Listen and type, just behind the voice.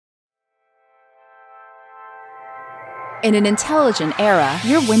In an intelligent era,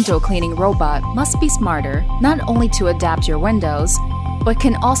 your window cleaning robot must be smarter, not only to adapt your windows, but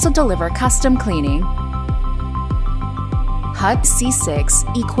can also deliver custom cleaning. Hutt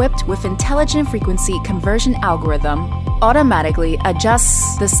C6, equipped with intelligent frequency conversion algorithm, automatically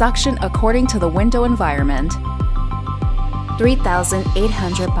adjusts the suction according to the window environment.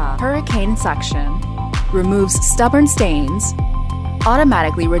 3,800 bar hurricane suction removes stubborn stains,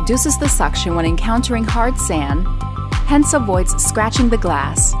 automatically reduces the suction when encountering hard sand, hence avoids scratching the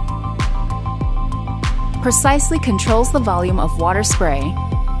glass. Precisely controls the volume of water spray.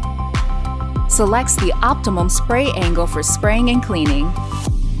 Selects the optimum spray angle for spraying and cleaning.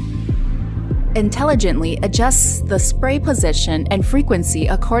 Intelligently adjusts the spray position and frequency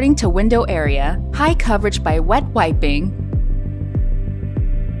according to window area, high coverage by wet wiping,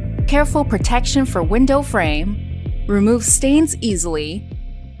 careful protection for window frame, removes stains easily.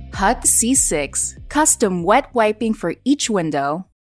 Hutt C6, custom wet wiping for each window.